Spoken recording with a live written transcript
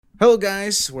Hello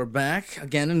guys, we're back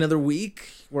again another week.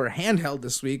 We're handheld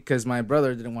this week because my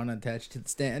brother didn't want to attach to the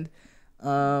stand.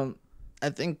 I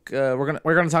think we're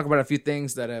gonna talk about a few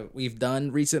things that we've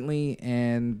done recently,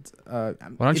 and why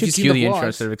don't you cue the intro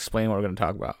instead of explaining what we're gonna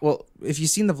talk about? Well, if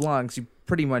you've seen the vlogs, you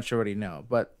pretty much already know.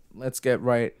 But let's get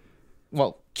right.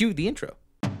 Well, cue the intro.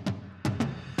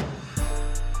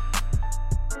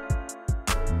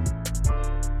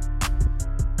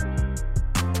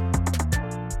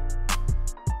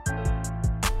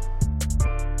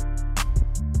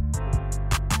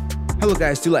 Hello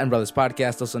guys, Two Latin Brothers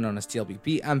Podcast, also known as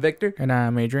TLBP. I'm Victor. And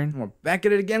I'm Adrian. We're back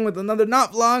at it again with another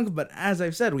not vlog, but as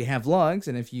I've said, we have vlogs,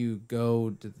 and if you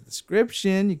go to the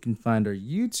description, you can find our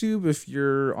YouTube. If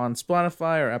you're on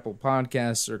Spotify or Apple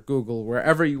Podcasts or Google,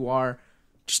 wherever you are,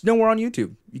 just know we're on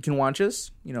YouTube. You can watch us,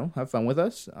 have fun with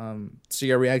us,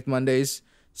 see our React Mondays,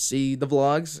 see the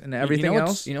vlogs and everything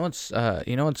else. You know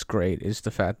what's great is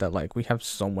the fact that we have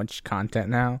so much content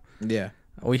now. Yeah.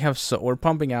 We're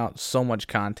pumping out so much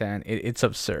content. It's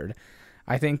absurd.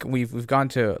 I think we've gone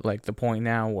to the point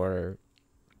now where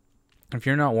if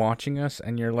you're not watching us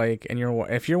and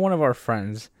if you're one of our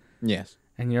friends, yes,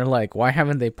 and you're like, why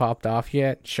haven't they popped off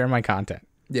yet? Share my content.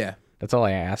 Yeah, that's all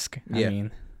I ask. Yeah. I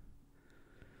mean,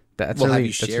 that's have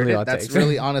you shared it? That's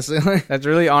really honestly that's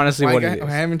really honestly what it is.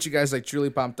 Why haven't you guys truly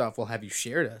popped off? Well, have you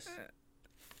shared us?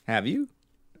 Have you?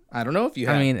 I don't know if you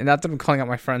have. I mean, not that I'm calling out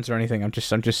my friends or anything. I'm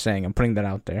just saying. I'm putting that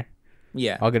out there.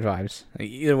 Yeah. All good vibes.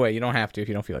 Either way, you don't have to if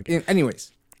you don't feel like it.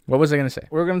 Anyways. What was I going to say?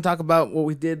 We're going to talk about what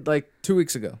we did 2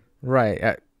 weeks ago.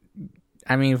 Right.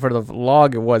 I mean, for the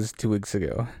vlog, it was 2 weeks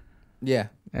ago. Yeah.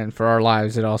 And for our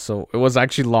lives, it was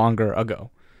actually longer ago.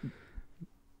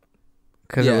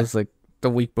 Because it was the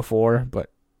week before, but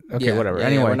okay, whatever.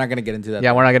 Anyway. We're not going to get into that.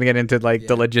 Yeah, we're not going to get into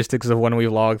the logistics of when we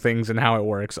vlog things and how it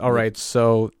works. All right,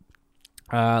 so...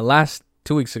 last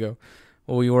 2 weeks ago,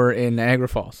 we were in Niagara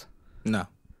Falls. No.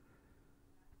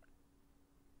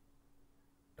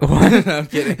 What? I'm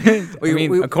kidding.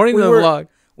 According to the vlog,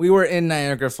 we were in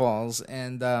Niagara Falls,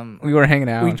 and we were hanging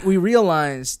out. We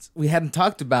realized we hadn't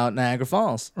talked about Niagara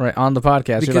Falls. Right, on the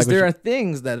podcast. Because there are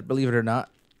things that, believe it or not,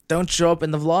 don't show up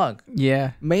in the vlog.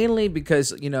 Yeah. Mainly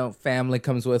because, family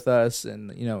comes with us,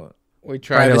 and, we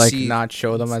try privacy, to not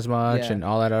show them as much and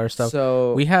all that other stuff.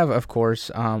 So we have, of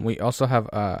course, we also have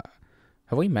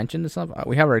we mentioned this?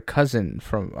 We have a cousin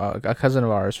of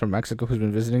ours from Mexico who's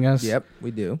been visiting us. Yep, we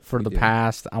do. For the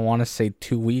past, I want to say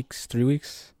 2 weeks, 3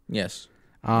 weeks. Yes.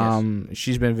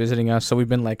 She's been visiting us, so we've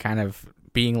been kind of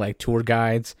being tour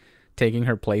guides, taking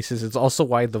her places. It's also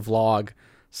why the vlog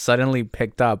suddenly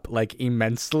picked up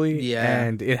immensely. Yeah.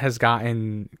 And it has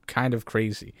gotten kind of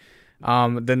crazy.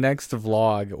 The next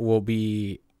vlog will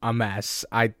be a mess.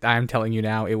 I'm telling you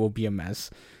now, it will be a mess.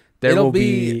 It'll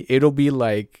be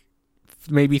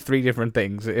maybe 3 different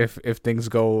things if things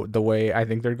go the way I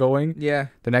think they're going. Yeah.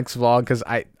 The next vlog, because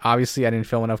I didn't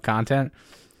film enough content,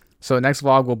 so the next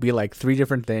vlog will be 3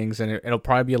 different things, and it'll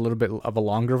probably be a little bit of a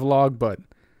longer vlog, but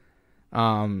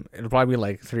it'll probably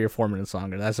be 3 or 4 minutes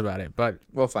longer. That's about it. But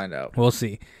we'll find out. We'll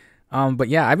see. But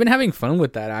yeah, I've been having fun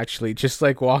with that actually, just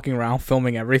walking around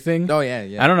filming everything. Oh yeah,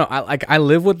 yeah. I don't know. I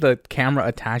live with the camera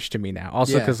attached to me now.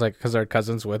 Also, because our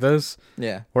cousin's with us.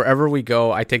 Yeah. Wherever we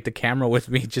go, I take the camera with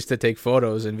me just to take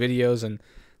photos and videos, and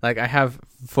I have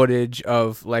footage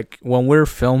of when we're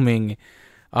filming.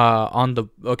 So in the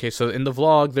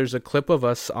vlog, there's a clip of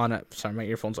us on a. Sorry, my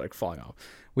earphones are falling off.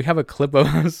 We have a clip of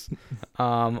us,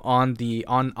 on the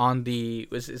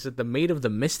is it the Maid of the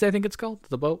Mist? I think it's called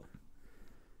the boat.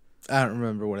 I don't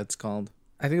remember what it's called.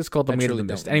 I think it's called the Maid of the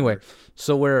Mist. Anyway,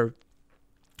 so we're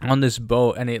on this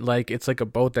boat, and it's a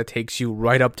boat that takes you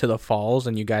right up to the falls,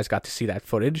 and you guys got to see that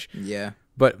footage. Yeah.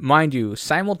 But mind you,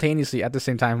 simultaneously at the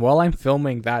same time, while I'm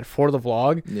filming that for the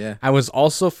vlog, I was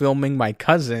also filming my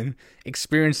cousin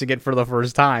experiencing it for the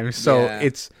first time. So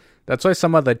that's why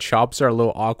some of the chops are a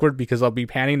little awkward, because I'll be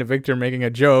panning to Victor making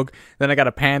a joke, then I got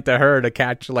to pan to her to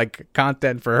catch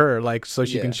content for her, so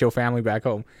she can show family back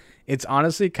home. It's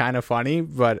honestly kind of funny,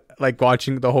 but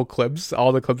watching the whole clips,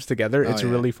 all the clips together, it's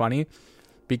really funny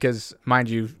because, mind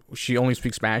you, she only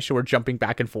speaks Spanish, so we're jumping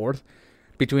back and forth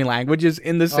between languages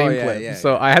in the same clip. Yeah,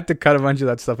 so I had to cut a bunch of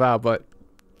that stuff out, but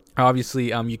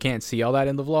obviously, you can't see all that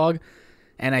in the vlog,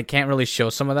 and I can't really show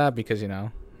some of that because,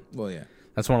 well, yeah,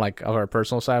 that's more of our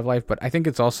personal side of life. But I think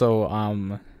it's also, I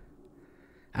don't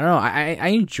know, I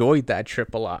enjoyed that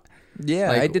trip a lot.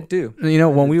 Yeah, I did too.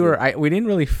 When we didn't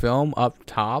really film up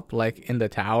top, in the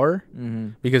tower,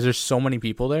 because there's so many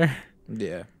people there.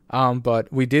 Yeah.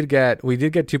 But we did get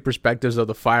 2 perspectives of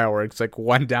the fireworks,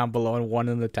 one down below and one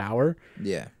in the tower.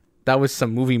 Yeah. that was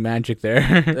some movie magic there.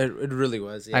 It really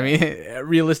was. Yeah. I mean,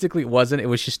 realistically, it wasn't. It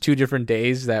was just 2 different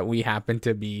days that we happened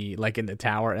to be like in the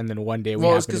tower, and then one day we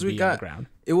happened to be on the ground.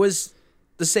 It was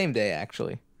the same day,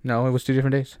 actually. No, it was 2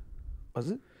 different days.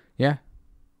 Was it? Yeah.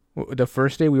 The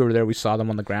first day we were there, we saw them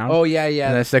on the ground. Oh, yeah.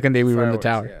 And the second day we were in the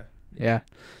tower. Yeah.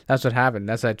 That's what happened.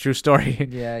 That's a true story.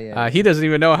 Yeah. He doesn't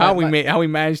even know how we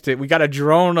managed it. We got a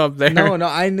drone up there. No,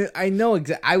 I know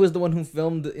exactly. I was the one who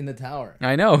filmed in the tower.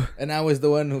 I know. And I was the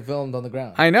one who filmed on the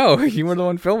ground. I know. You were the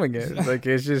one filming it. Like,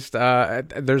 it's just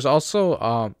there's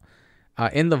also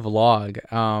in the vlog,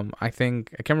 I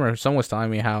think I can't remember, someone was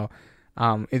telling me how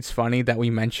it's funny that we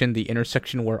mentioned the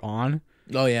intersection we're on.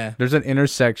 Oh yeah. There's an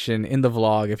intersection in the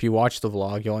vlog. If you watch the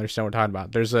vlog, you'll understand what we're talking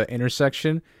about. There's an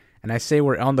intersection, and I say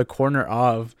we're on the corner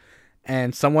of,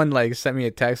 and someone like sent me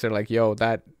a text. They're like, "Yo,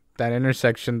 that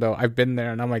intersection though, I've been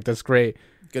there," and I'm like, "That's great.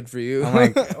 Good for you." I'm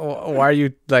like, "Why are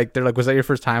you like?" They're like, "Was that your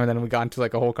first time?" And then we got into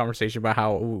like a whole conversation about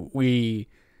how we've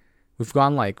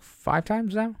gone like 5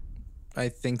 times now. I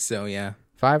think so. Yeah.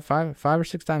 5 or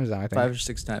 6 times now. I think 5 or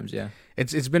 6 times. Yeah.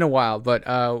 It's been a while, but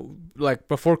like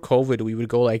before COVID, we would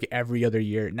go like every other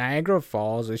year. Niagara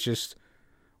Falls is just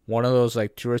one of those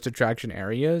like tourist attraction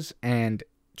areas, and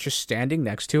just standing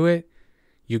next to it,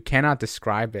 you cannot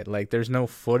describe it. Like there's no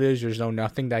footage, there's no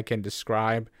nothing that can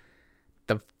describe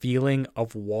the feeling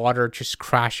of water just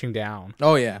crashing down.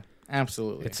 Oh yeah,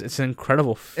 absolutely. It's an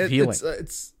incredible feeling.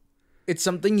 It's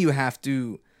something you have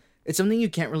to. It's something you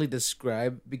can't really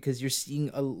describe because you're seeing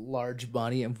a large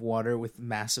body of water with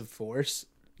massive force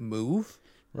move.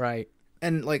 Right.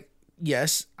 And like,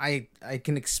 yes, I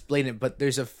can explain it, but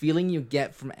there's a feeling you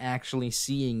get from actually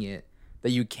seeing it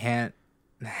that you can't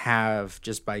have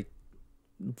just by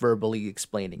verbally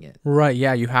explaining it. Right,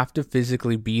 yeah, you have to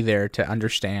physically be there to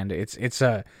understand. It's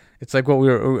like what we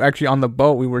were actually on the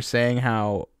boat, we were saying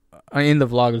how in the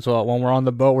vlog as well, when we're on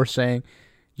the boat, we're saying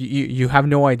you have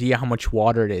no idea how much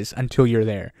water it is until you're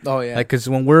there. Oh yeah. Like, cuz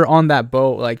when we're on that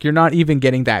boat, like you're not even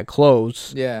getting that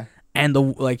close. Yeah. And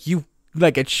you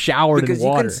get showered in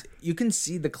water. You can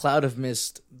see the cloud of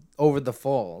mist over the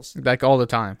falls. Like all the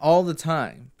time. All the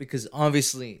time. Because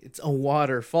obviously it's a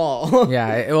waterfall.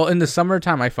 Yeah. Well, in the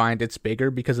summertime I find it's bigger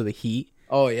because of the heat.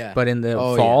 Oh yeah. But in the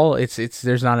fall, it's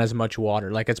there's not as much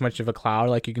water, like as much of a cloud,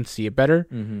 like you can see it better.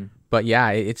 Mm-hmm. But yeah,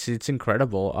 it's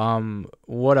incredible.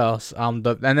 What else? And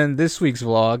then this week's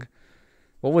vlog.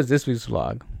 What was this week's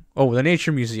vlog? Oh, the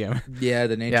Nature Museum. Yeah,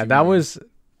 the Nature. Yeah, that was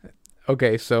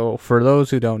okay. So for those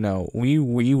who don't know, we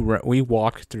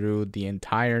walked through the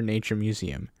entire Nature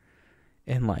Museum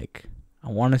in like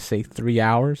I want to say 3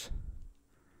 hours.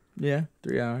 Yeah,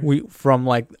 3 hours. We from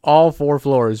like all 4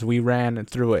 floors, we ran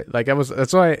through it. Like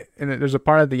that's why. And there's a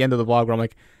part at the end of the vlog where I'm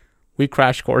like, we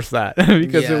crash coursed that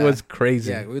because it was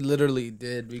crazy. Yeah, we literally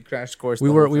did. We crash coursed. We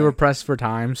were pressed for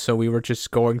time, so we were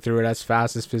just going through it as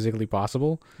fast as physically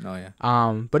possible. Oh yeah.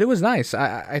 But it was nice.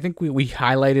 I think we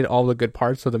highlighted all the good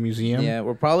parts of the museum. Yeah,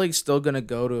 we're probably still gonna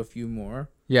go to a few more.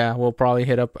 Yeah, we'll probably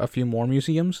hit up a few more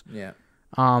museums. Yeah.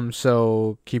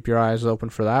 So keep your eyes open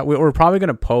for that. We're probably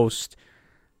gonna post.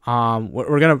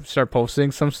 We're gonna start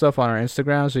posting some stuff on our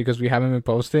Instagrams because we haven't been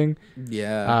posting.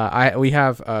 Yeah. We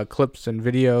have clips and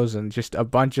videos and just a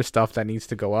bunch of stuff that needs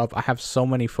to go up. I have so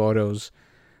many photos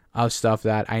of stuff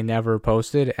that I never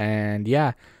posted, and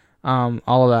yeah, all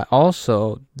of that.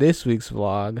 Also, this week's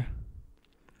vlog.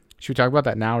 Should we talk about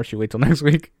that now, or should we wait till next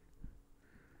week?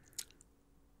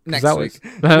 Next week.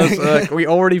 We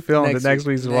already filmed the next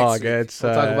week's vlog.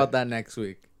 We'll talk about that next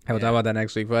week. We'll talk about that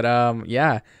next week. But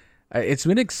yeah. It's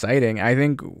been exciting. I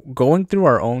think going through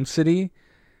our own city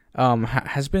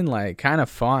has been like kind of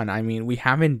fun. I mean, we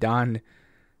haven't done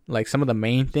like some of the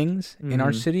main things in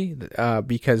our city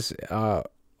because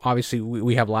obviously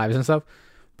we have lives and stuff.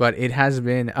 But it has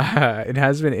been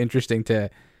interesting to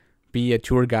be a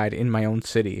tour guide in my own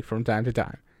city from time to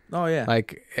time. Oh yeah.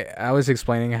 Like I was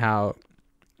explaining how.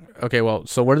 Okay, well,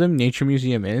 so where the Nature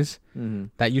Museum is,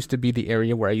 that used to be the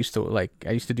area where I used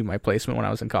to do my placement when I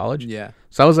was in college. Yeah.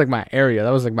 So that was like my area. That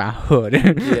was like my hood.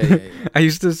 Yeah. I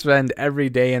used to spend every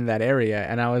day in that area,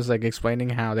 and I was like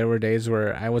explaining how there were days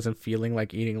where I wasn't feeling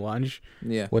like eating lunch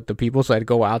with the people, so I'd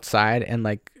go outside, and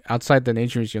like outside the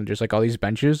Nature Museum, there's like all these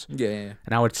benches. Yeah.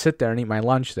 And I would sit there and eat my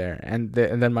lunch there, and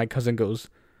then my cousin goes,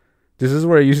 "This is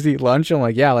where I used to eat lunch?" I'm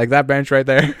like, "Yeah, like that bench right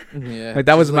there." Yeah. Like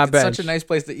that was my bench. It's such a nice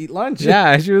place to eat lunch.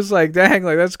 Yeah, she was like, "Dang,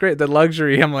 like that's great. The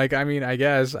luxury." I'm like, I mean, I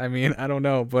guess. I mean, I don't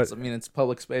know, but it's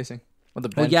public spacing. With the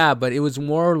bench. Well, yeah, but it was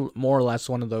more or less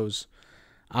one of those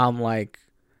like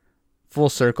full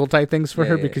circle type things for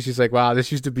her because she's like, "Wow,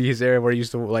 this used to be his area where he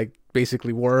used to like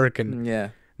basically work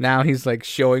and now he's like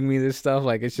showing me this stuff."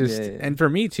 Like it's just and for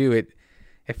me too,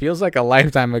 It feels like a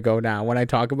lifetime ago now when I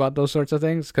talk about those sorts of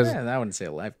things. Cause, I wouldn't say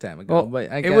a lifetime ago,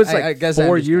 but it was like I guess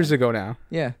 4 years ago now.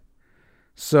 Yeah.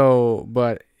 So,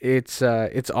 but it's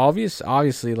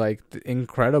obviously like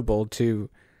incredible to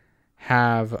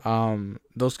have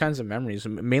those kinds of memories,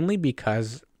 mainly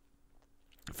because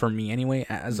for me anyway,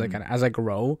 as I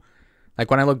grow,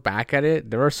 like when I look back at it,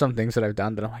 there are some things that I've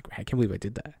done that I'm like, man, I can't believe I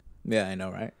did that. Yeah, I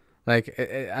know, right? Like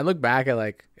I look back at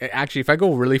like actually if I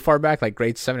go really far back, like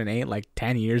grade 7 and 8, like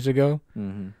 10 years ago,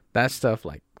 that stuff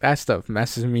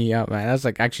messes me up, man. That's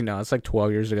like actually no, it's like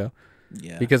 12 years ago.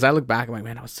 Yeah, because I look back, I'm like,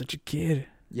 man, I was such a kid.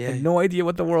 Yeah, I had no idea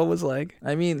what the world was like.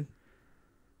 I mean,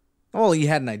 well, you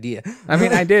had an idea. I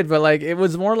mean, I did, but like it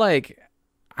was more like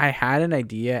I had an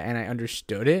idea and I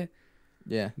understood it.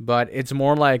 Yeah, but it's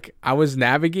more like I was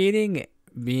navigating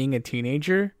being a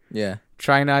teenager. Yeah,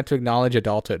 trying not to acknowledge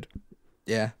adulthood.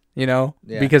 Yeah. You know,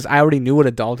 because I already knew what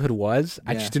adulthood was.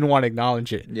 I just didn't want to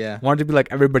acknowledge it. Yeah. I wanted to be like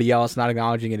everybody else, not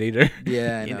acknowledging it either.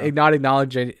 Yeah. Not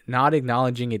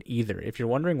acknowledging it either. If you're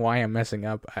wondering why I'm messing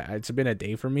up, it's been a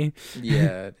day for me.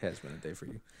 Yeah, it has been a day for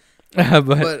you.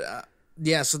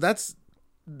 So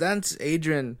that's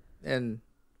Adrian and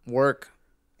work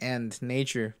and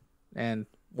nature and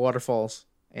waterfalls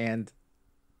and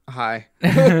high.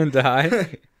 And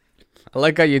high. I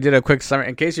like how you did a quick summary.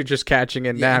 In case you're just catching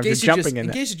it now, you're jumping in.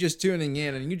 In case you're just tuning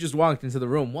in and you just walked into the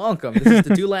room, welcome. This is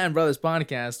the Two Latin Brothers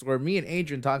podcast, where me and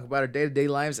Adrian talk about our day-to-day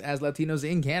lives as Latinos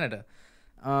in Canada.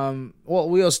 Well,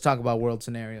 we also talk about world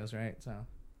scenarios, right? So,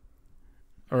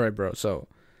 all right, bro. So,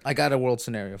 I got a world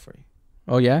scenario for you.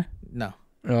 Oh yeah? No.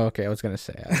 Oh, okay. I was gonna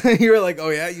say. You were like, oh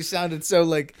yeah. You sounded so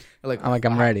like.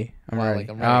 I'm ready. I'm ready.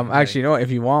 Actually, you know what?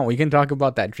 If you want, we can talk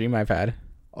about that dream I've had.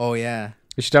 Oh yeah.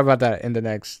 We should talk about that in the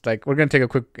next. Like, we're gonna take a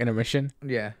quick intermission.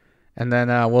 Yeah. And then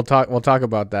we'll talk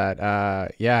about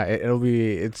that. Yeah, it'll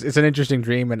be. It's an interesting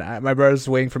dream, and my brother's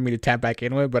waiting for me to tap back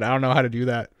into it, but I don't know how to do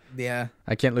that. Yeah.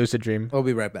 I can't lucid dream. We'll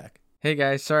be right back. Hey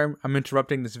guys, sorry I'm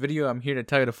interrupting this video. I'm here to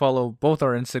tell you to follow both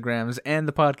our Instagrams and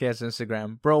the podcast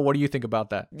Instagram. Bro, what do you think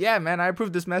about that? Yeah, man, I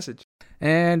approve this message.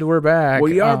 And we're back.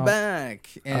 We are back.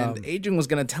 And Adrian was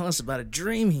going to tell us about a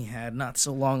dream he had not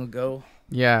so long ago.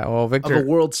 Yeah, well, Victor... Of a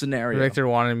world scenario. Victor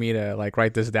wanted me to, like,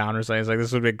 write this down or something. He's like,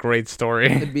 this would be a great story.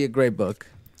 It'd be a great book.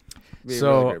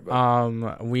 So,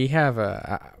 we have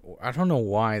I don't know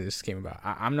why this came about.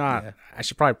 I'm not... Yeah. I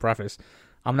should probably preface.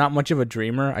 I'm not much of a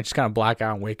dreamer. I just kind of black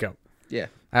out and wake up. Yeah.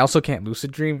 I also can't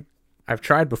lucid dream. I've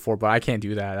tried before, but I can't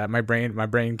do that. My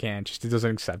brain can't. Just it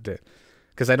doesn't accept it.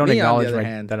 Because I don't acknowledge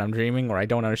that I'm dreaming, or I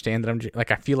don't understand that I'm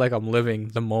like I feel like I'm living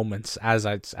the moments as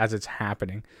it's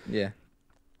happening. Yeah.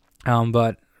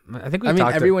 But I think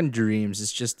everyone dreams.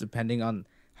 It's just depending on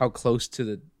how close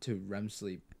to REM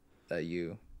sleep that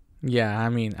you. Yeah, I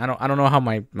mean, I don't know how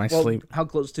my sleep. How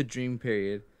close to dream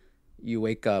period you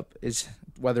wake up is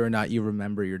whether or not you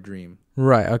remember your dream.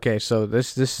 Right. Okay. So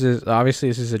this is obviously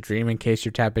a dream. In case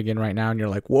you're tapping in right now and you're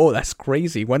like, "Whoa, that's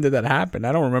crazy! When did that happen?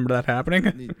 I don't remember that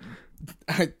happening."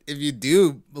 If you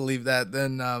do believe that,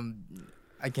 then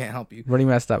I can't help you. Really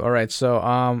messed up. All right. So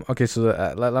okay. So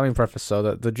let me preface. So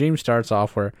the dream starts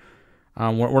off where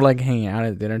we're like hanging out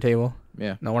at the dinner table.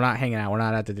 Yeah. No, we're not hanging out. We're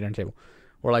not at the dinner table.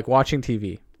 We're like watching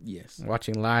TV. Yes.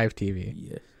 Watching live TV.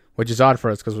 Yes. Which is odd for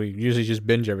us because we usually just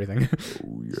binge everything.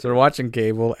 Oh, yeah. So we're watching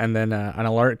cable, and then an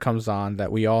alert comes on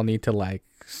that we all need to like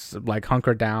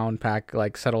hunker down, pack,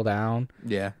 like settle down.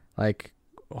 Yeah. Like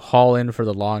haul in for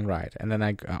the long ride. And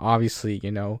then obviously,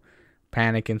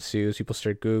 panic ensues. People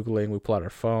start Googling. We pull out our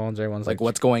phones. Everyone's like,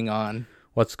 what's going on?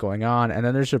 What's going on? And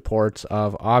then there's reports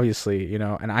of obviously,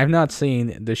 and I've not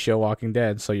seen the show Walking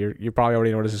Dead, so you probably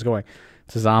already know where this is going.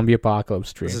 It's a zombie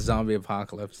apocalypse dream. It's a zombie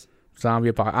apocalypse. I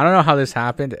don't know how this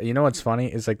happened. You know what's funny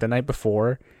is like the night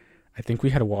before, I think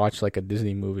we had watched like a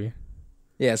Disney movie.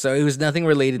 Yeah, so it was nothing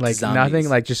related to zombies. Nothing,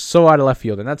 like just so out of left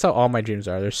field. And that's how all my dreams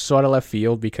are. They're so out of left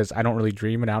field because I don't really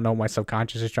dream and I don't know what my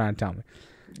subconscious is trying to tell me.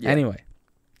 Yeah. Anyway,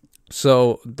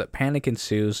 so the panic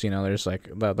ensues. There's like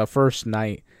the first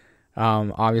night.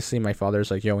 Obviously my father's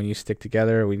like, yo, we need to stick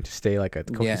together. We need to stay like a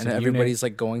cohesive and everybody's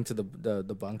unit. like going to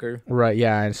the bunker. Right,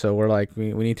 yeah. And so we're like,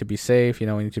 we need to be safe. We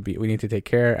need to take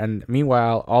care. And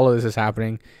meanwhile, all of this is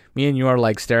happening. Me and you are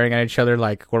like staring at each other.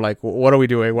 Like we're like, what are we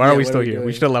doing? Why are we still here?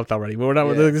 We should have left already. But we're not.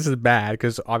 Yeah. This is bad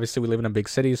because obviously we live in a big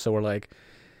city. So we're like,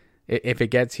 if it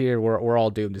gets here, we're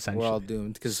all doomed essentially. We're all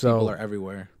doomed because people are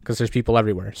everywhere. Because there's people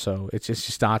everywhere. So it's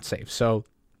just not safe. So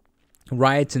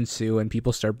riots ensue and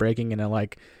people start breaking into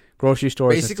like grocery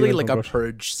stores. Basically like a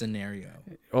purge scenario.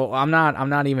 Well, I'm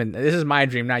not even. This is my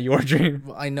dream, not your dream.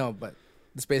 Well, I know, but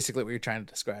That's basically what you're trying to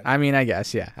describe. I mean, I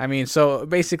guess, yeah. I mean, so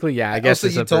basically, yeah. I guess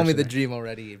also you told me the dream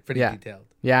already, pretty detailed.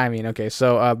 Yeah, I mean, okay.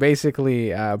 So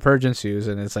basically, purge ensues,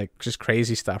 and it's like just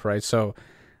crazy stuff, right? So,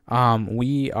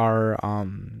 we are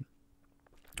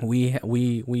we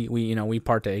we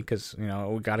partake because we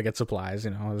got to get supplies.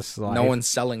 This is life. No one's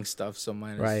selling stuff, so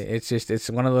mine is... Right. It's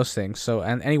one of those things. So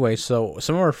and anyway, so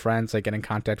some of our friends like get in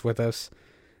contact with us,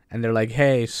 and they're like,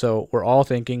 hey, so we're all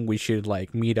thinking we should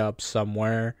like meet up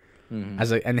somewhere.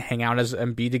 And hang out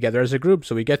and be together as a group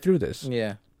so we get through this.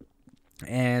 Yeah.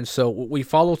 And so we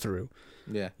follow through.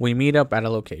 Yeah. We meet up at a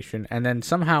location, and then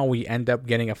somehow we end up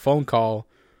getting a phone call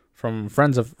from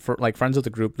friends of the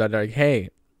group that are like,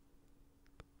 hey,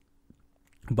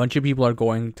 a bunch of people are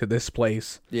going to this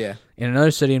place. Yeah. In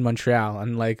another city in Montreal,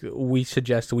 and like we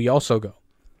suggest we also go.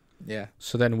 Yeah.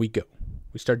 So then we go.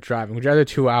 We start driving. We drive the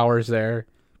 2 hours there.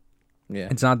 Yeah.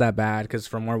 It's not that bad because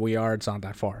from where we are, it's not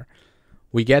that far.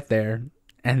 We get there,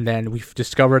 and then we've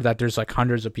discovered that there's like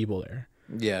hundreds of people there.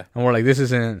 Yeah. And we're like, this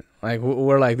isn't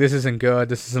good.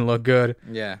 This doesn't look good.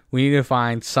 Yeah. We need to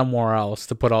find somewhere else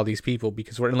to put all these people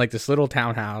because we're in like this little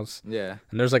townhouse. Yeah.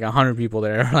 And there's like 100 people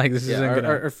there. Like this isn't gonna...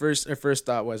 Our first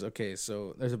thought was, okay,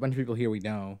 so there's a bunch of people here we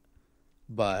know,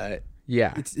 but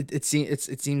yeah, it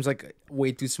seems like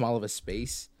way too small of a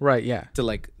space. Right. Yeah. To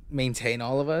like maintain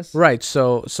all of us. Right.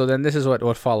 So then this is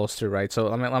what follows through, right? So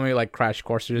let me like crash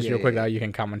course through this real quick. Now you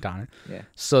can comment on it. Yeah.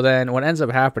 So then what ends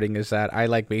up happening is that I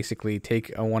like basically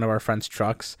take one of our friends'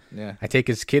 trucks. Yeah. I take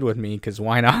his kid with me because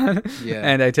why not? Yeah.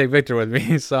 And I take Victor with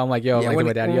me. So I'm like, yo, I'm like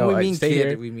my dad, yo, we mean stay kid,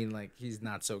 here. we mean like he's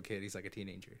not so kid. He's like a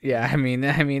teenager. Yeah. I mean,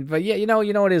 but yeah,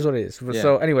 it is what it is. Yeah.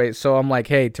 So anyway, so I'm like,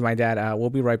 hey, to my dad, we'll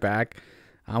be right back.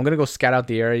 I'm gonna go scout out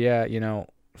the area.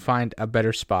 Find a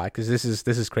better spot because this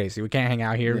is crazy. We can't hang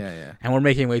out here. Yeah. And we're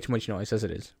making way too much noise as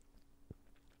it is.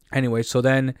 Anyway, so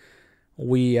then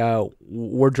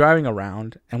we're driving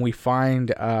around and we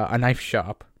find a knife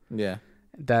shop. Yeah.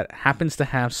 That happens to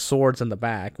have swords in the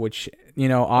back, which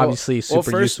obviously is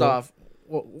super first useful. Off,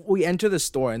 we enter the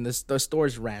store and the store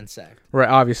is ransacked. Right,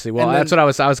 obviously. Well, that's what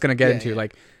I was gonna get into. Yeah.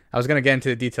 Like, I was gonna get into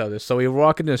the detail of this. So we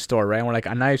walk into the store, right? And we're like,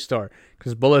 a knife store,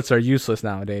 because bullets are useless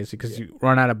nowadays. Because you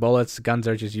run out of bullets, guns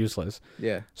are just useless.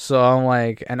 Yeah. So I'm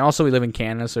like, and also we live in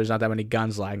Canada, so there's not that many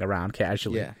guns lying around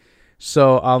casually. Yeah.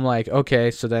 So I'm like,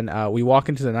 okay. So then we walk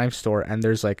into the knife store, and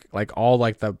there's like all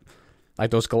like the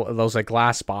those like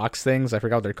glass box things. I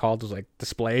forgot what they're called. Those like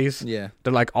displays. Yeah.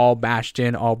 They're like all bashed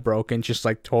in, all broken, just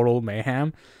like total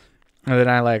mayhem. And then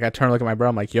I turn to look at my bro.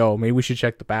 I'm like, yo, maybe we should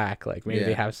check the back. Like maybe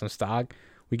they have some stock.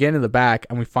 We get into the back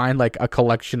and we find like a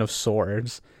collection of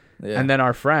swords. Yeah. And then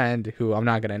our friend, who I'm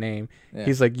not going to name,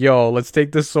 he's like, yo, let's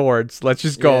take the swords. Let's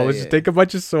just go. Let's just take a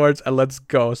bunch of swords and let's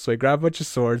go. So we grab a bunch of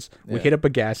swords. We hit up a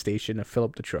gas station to fill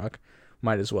up the truck.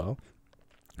 Might as well.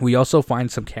 We also find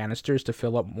some canisters to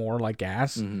fill up more like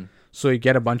gas. Mm-hmm. So we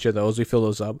get a bunch of those. We fill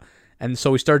those up. And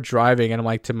so we start driving, and I'm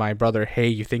like to my brother, hey,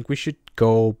 you think we should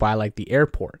go by like the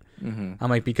airport? Mm-hmm. I'm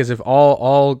like, because if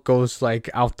all goes like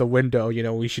out the window,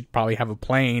 we should probably have a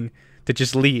plane to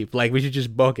just leave. Like we should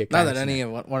just book it. Not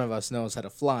that one of us knows how to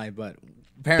fly, but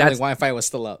apparently Wi-Fi was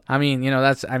still up. I mean, the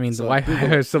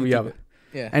Wi-Fi was still up.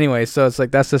 Yeah. Anyway, so it's like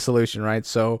that's the solution, right?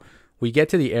 So we get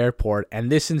to the airport,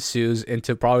 and this ensues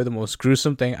into probably the most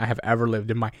gruesome thing I have ever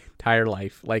lived in my entire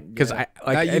life. Like, because I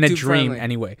in a dream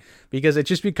anyway, because it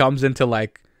just becomes into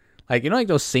like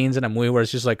those scenes in a movie where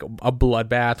it's just like a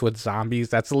bloodbath with zombies.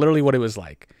 That's literally what it was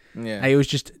like. Yeah, it was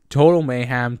just total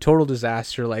mayhem, total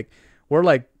disaster. Like we're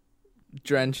like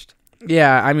drenched.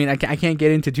 Yeah, I mean, I can't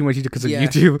get into too much because of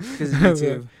YouTube. Because of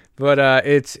YouTube. But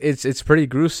it's pretty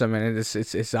gruesome, and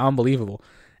it's unbelievable.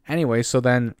 Anyway, so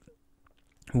then.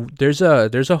 There's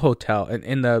a hotel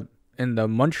in the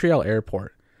Montreal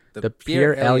airport, the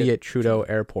Pierre Elliott Trudeau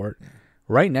Airport. Yeah.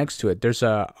 Right next to it, there's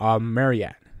a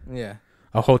Marriott. Yeah.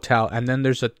 A hotel, and then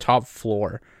there's a top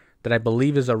floor that I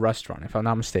believe is a restaurant, if I'm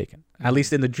not mistaken. At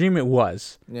least in the dream, it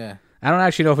was. Yeah. I don't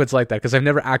actually know if it's like that because I've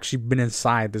never actually been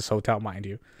inside this hotel, mind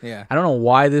you. Yeah. I don't know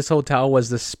why this hotel was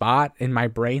the spot in my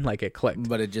brain, like it clicked,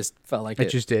 but it just felt like it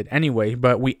just did. Anyway,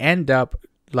 but we end up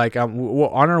like we're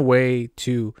on our way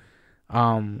to.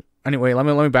 Anyway, let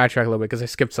me backtrack a little bit because I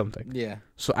skipped something. Yeah.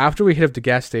 So after we hit up the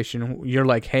gas station, you're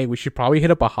like, hey, we should probably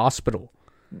hit up a hospital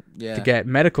to get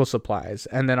medical supplies.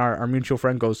 And then our mutual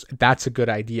friend goes, that's a good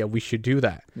idea. We should do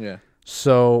that. Yeah.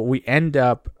 So we end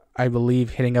up, I believe,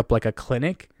 hitting up like a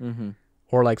clinic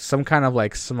or like some kind of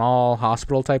like small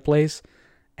hospital type place.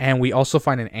 And we also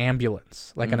find an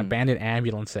ambulance, like an abandoned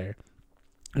ambulance there.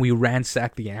 We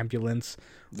ransack the ambulance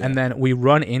and then we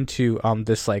run into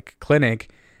this like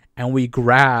clinic. And we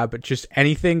grab just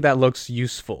anything that looks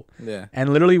useful. Yeah.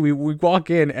 And literally we walk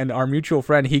in and our mutual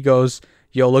friend, he goes,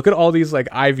 yo, look at all these like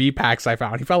IV packs I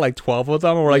found. He found like 12 of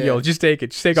them. And we're like, yo, just take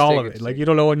it. Just take all of it. Like, you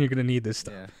don't know when you're going to need this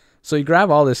stuff. Yeah. So you grab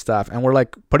all this stuff and we're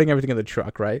like putting everything in the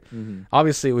truck, right? Mm-hmm.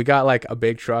 Obviously, we got like a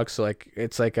big truck. So like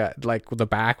it's like with the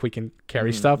back, we can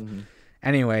carry stuff. Mm-hmm.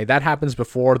 Anyway, that happens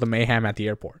before the mayhem at the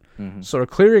airport. Mm-hmm. So we're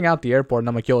clearing out the airport and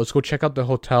I'm like, yo, let's go check out the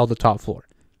hotel, the top floor.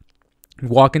 We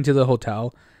walk into the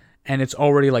hotel and it's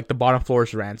already like the bottom floor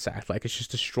is ransacked. Like it's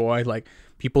just destroyed. Like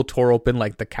people tore open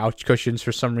like the couch cushions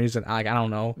for some reason. Like, I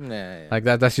don't know. Yeah. Like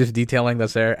that's just detailing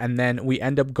that's there. And then we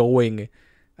end up going...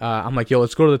 I'm like, yo,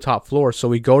 let's go to the top floor. So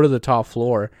we go to the top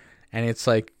floor and it's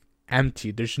like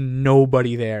empty. There's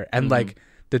nobody there. And like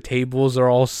the tables are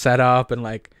all set up and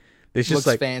like it's just looks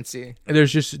like fancy.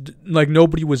 There's just like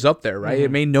nobody was up there, right?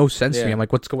 It made no sense to me. I'm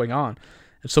like, what's going on?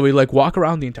 And so we like walk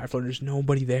around the entire floor and there's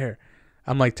nobody there.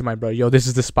 I'm like to my brother, yo, this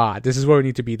is the spot. This is where we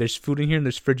need to be. There's food in here and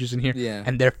there's fridges in here. Yeah.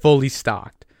 And they're fully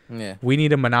stocked. Yeah. We need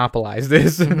to monopolize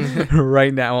this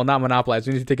right now. Well, not monopolize.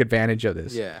 We need to take advantage of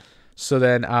this. Yeah. So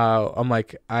then I'm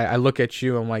like, I look at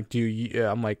you. I'm like,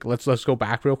 I'm like, let's go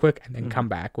back real quick and then come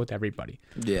back with everybody.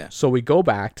 Yeah. So we go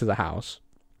back to the house,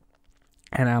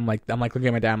 and I'm like looking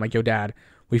at my dad. I'm like, yo, Dad,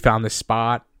 we found this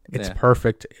spot. It's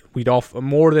perfect. We'd all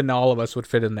more than all of us would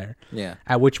fit in there. Yeah.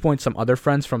 At which point, some other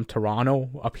friends from Toronto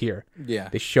up here. Yeah.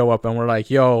 They show up and we're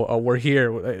like, yo, we're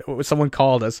here. Someone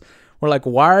called us. We're like,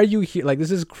 why are you here? Like, this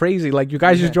is crazy. Like, you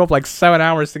guys just drove like 7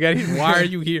 hours to get here. Why are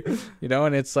you here? You know,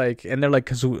 and it's like, and they're like,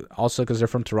 because they're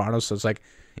from Toronto, so it's like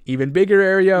even bigger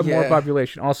area, more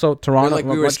population. Also, Toronto,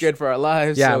 we were scared for our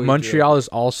lives. Yeah, so Montreal is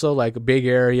also like a big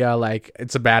area. Like,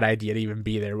 it's a bad idea to even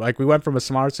be there. Like, we went from a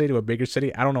smaller city to a bigger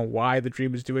city. I don't know why the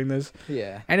Dream is doing this.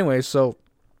 Yeah. Anyway, so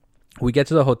we get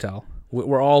to the hotel.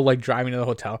 We're all like driving to the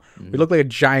hotel. We look like a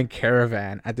giant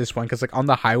caravan at this point because like on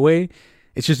the highway,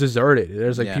 it's just deserted.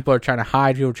 There's like people are trying to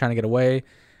hide, people are trying to get away.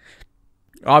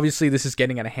 Obviously, this is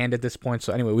getting out of hand at this point.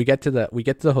 So anyway, we get to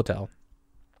the hotel,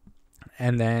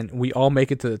 and then we all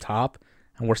make it to the top,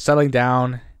 and we're settling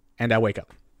down, and I wake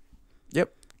up.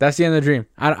 Yep, that's the end of the dream.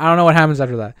 I don't know what happens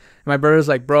after that. And my brother's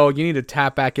like, bro, you need to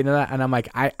tap back into that, and I'm like,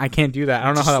 I can't do that. I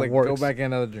don't know how that works. Go back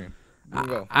into the dream. I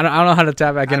don't know how to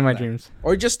tap back into my dreams.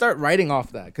 Or just start writing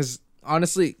off that, because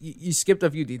honestly, you skipped a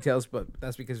few details, but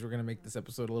that's because we're going to make this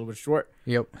episode a little bit short.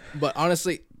 Yep. But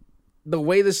honestly, the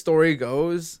way the story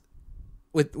goes,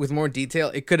 with more detail,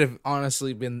 it could have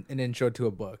honestly been an intro to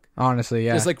a book. Honestly,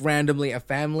 yeah. Just like randomly, a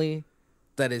family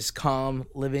that is calm,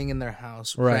 living in their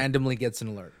house, randomly gets an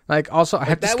alert. Like, also, I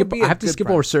have to skip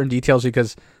over certain details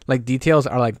because, like, details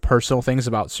are, like, personal things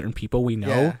about certain people we know.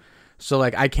 Yeah. So,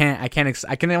 like, I can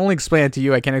only explain it to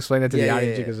you. I can't explain it to the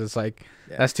audience because it's, like,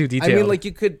 that's too detailed. I mean, like,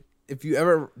 you could... If you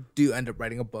ever do end up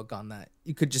writing a book on that,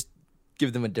 you could just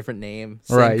give them a different name,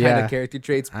 same kind of character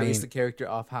traits, base the character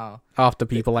off the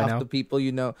people I know, the people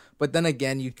you know. But then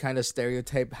again, you kind of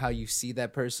stereotype how you see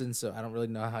that person, so I don't really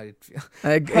know how you'd feel.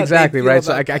 Exactly right.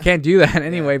 So I can't do that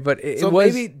anyway. But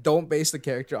maybe don't base the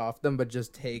character off them, but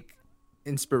just take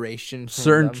inspiration from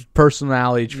certain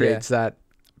personality traits that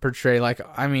portray. Like,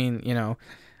 I mean, you know,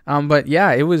 but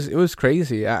yeah, it was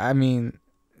crazy. I mean.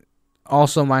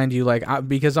 Also, mind you, like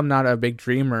because I'm not a big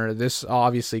dreamer, this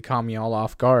obviously caught me all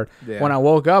off guard. Yeah. When I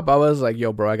woke up, I was like,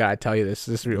 "Yo, bro, I gotta tell you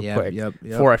this real quick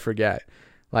before I forget."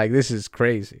 Like, this is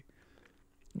crazy.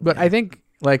 But I think,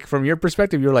 like, from your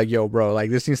perspective, you're like, "Yo, bro,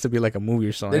 like this needs to be like a movie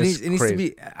or something." It needs to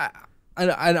be.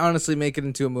 I'd honestly make it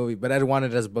into a movie, but I'd want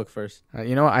it as a book first.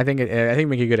 You know what? I think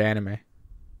make a good anime.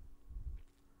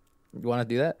 You want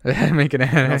to do that? Make an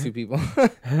anime. A few people.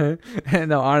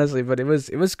 No, honestly, but it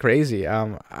was crazy.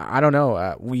 I don't know.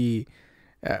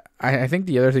 I think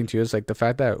the other thing too is like the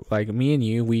fact that like me and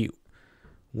you,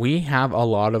 we have a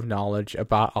lot of knowledge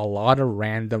about a lot of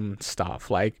random stuff.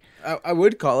 Like I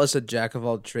would call us a jack of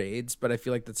all trades, but I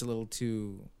feel like that's a little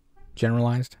too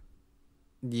generalized.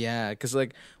 Yeah, because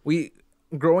like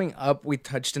growing up, we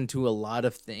touched into a lot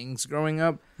of things growing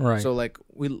up. Right. So like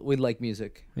we like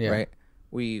music. Yeah. Right.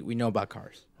 We know about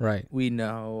cars. Right. We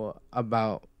know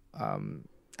about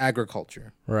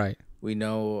agriculture. Right. We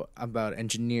know about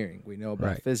engineering. We know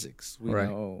about physics. We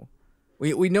know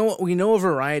we know a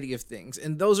variety of things.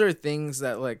 And those are things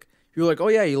that like you're like, "Oh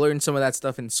yeah, you learned some of that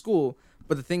stuff in school."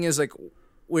 But the thing is like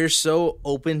we're so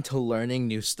open to learning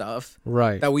new stuff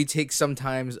that we take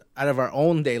sometimes out of our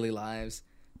own daily lives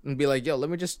and be like, yo, let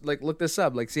me just like look this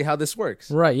up, like see how this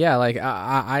works. Right, yeah. Like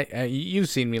I you've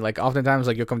seen me like oftentimes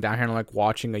like you'll come down here and like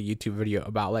watching a YouTube video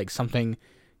about like something.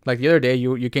 Like the other day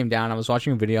you came down, I was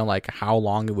watching a video on like how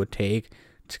long it would take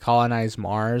to colonize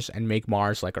Mars and make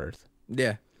Mars like Earth.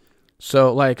 Yeah.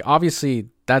 So like obviously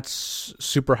that's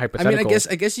super hypothetical. I mean,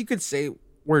 I guess you could say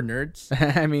we're nerds.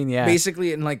 I mean, yeah.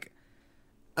 Basically in like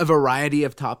a variety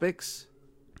of topics.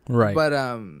 Right.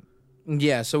 But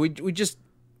yeah. So we just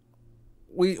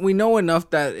we know enough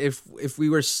that if we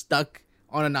were stuck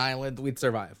on an island, we'd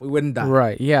survive. We wouldn't die.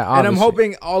 Right. Yeah. Obviously. And I'm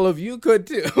hoping all of you could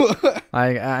too.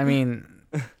 I mean,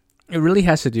 it really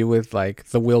has to do with like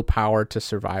the willpower to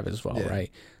survive as well,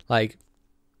 right? Like,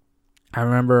 I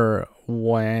remember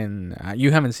when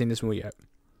you haven't seen this movie yet.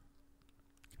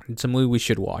 It's a movie we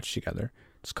should watch together.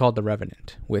 It's called The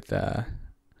Revenant with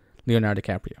Leonardo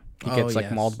DiCaprio. He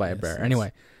gets mauled by a bear. Yes.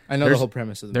 Anyway, I know the whole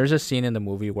premise of the movie. There's a scene in the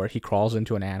movie where he crawls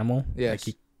into an animal. Yes.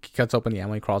 Like he cuts open the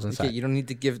animal, he crawls inside. Okay, you don't need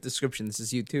to give a description. This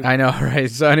is YouTube. I know, right?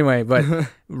 So anyway, but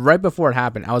right before it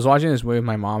happened, I was watching this movie with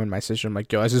my mom and my sister. I'm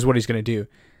like, yo, this is what he's going to do.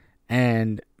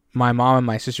 And my mom and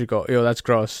my sister go, yo, that's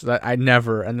gross. That I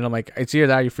never. And then I'm like, it's either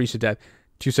that or you freeze to death.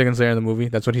 2 seconds later in the movie,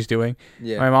 that's what he's doing.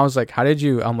 Yeah. My mom was like, how did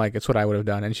you? I'm like, it's what I would have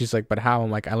done. And she's like, but how? I'm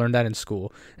like, I learned that in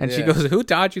school. And she goes, who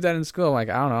taught you that in school? I'm like,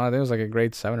 I don't know. I think it was like a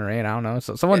grade 7 or 8. I don't know.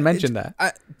 So someone mentioned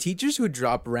that. Teachers who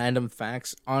drop random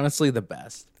facts, honestly, the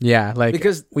best. Yeah, like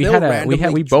because we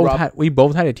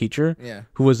both had a teacher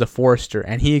who was a forester,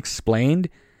 and he explained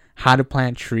how to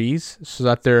plant trees so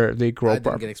that they grow. I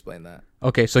didn't get explained that.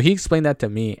 Okay, so he explained that to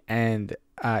me and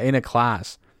in a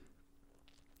class.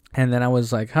 And then I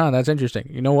was like, huh, that's interesting.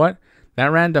 You know what? That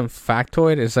random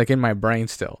factoid is like in my brain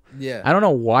still. Yeah. I don't know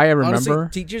why I remember.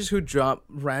 Honestly, teachers who drop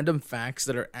random facts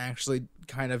that are actually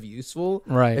kind of useful.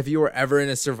 Right. If you were ever in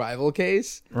a survival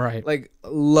case. Right. Like,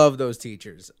 love those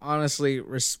teachers. Honestly,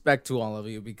 respect to all of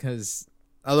you because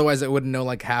otherwise I wouldn't know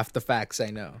like half the facts I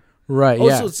know. Right.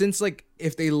 Also, since like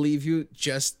if they leave you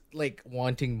just like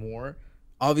wanting more,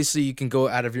 obviously you can go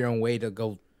out of your own way to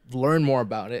go learn more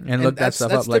about it and look that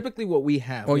stuff up. That's typically what we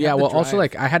have. Well, yeah. Well, also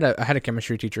like I had a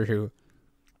chemistry teacher who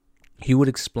he would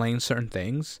explain certain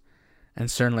things and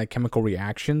certain like chemical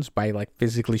reactions by like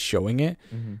physically showing it.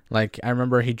 Mm-hmm. Like I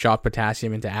remember he dropped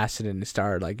potassium into acid and it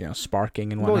started like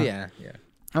sparking and whatnot. Well, yeah.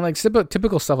 And like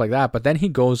typical stuff like that. But then he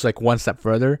goes like one step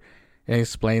further and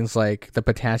explains like the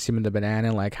potassium in the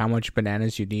banana, like how much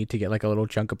bananas you need to get like a little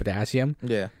chunk of potassium.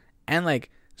 Yeah. And like.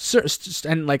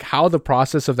 And like how the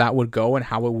process of that would go and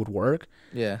how it would work.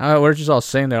 Yeah. We're just all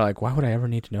sitting there like, why would I ever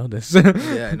need to know this?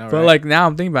 Yeah, I know. But like now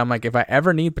I'm thinking about, I'm like, if I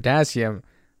ever need potassium,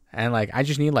 and like I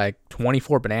just need like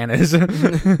 24 bananas,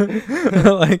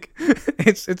 like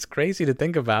it's crazy to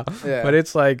think about. Yeah. But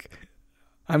it's like,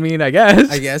 I mean, I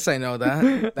guess I know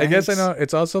that. I guess I know.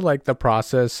 It's also like the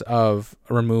process of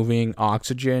removing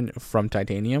oxygen from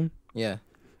titanium. Yeah.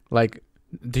 Like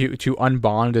to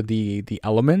unbond the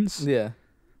elements. Yeah.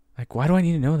 Like, why do I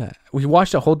need to know that? We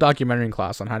watched a whole documentary in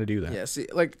class on how to do that. Yeah, see,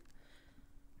 like,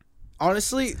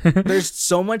 honestly, there's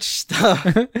so much stuff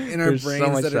in our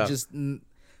brains that are just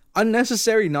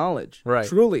unnecessary knowledge. Right.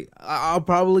 Truly. I'll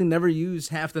probably never use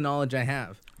half the knowledge I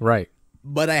have. Right.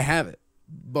 But I have it.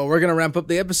 But we're going to ramp up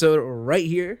the episode right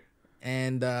here.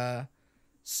 And,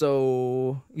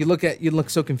 so you look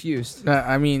so confused.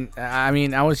 I mean,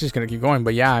 I was just gonna keep going,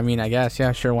 but yeah, I mean, I guess,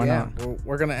 yeah, sure, why not?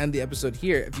 We're gonna end the episode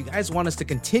here. If you guys want us to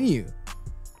continue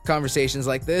conversations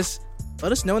like this,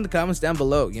 let us know in the comments down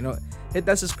below. Hit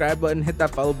that subscribe button, hit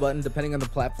that follow button, depending on the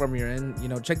platform you're in.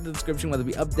 Check the description, whether it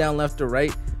be up, down, left, or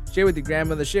right. Share with your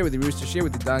grandmother, share with your rooster, share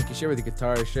with your donkey, share with your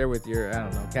guitar, share with your, I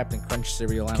don't know, Captain Crunch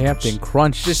cereal. Captain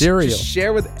Crunch cereal. Just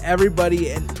share with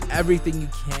everybody and everything you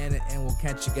can, and we'll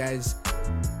catch you guys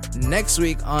next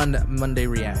week on Monday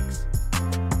Reacts.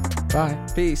 Bye.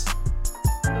 Peace.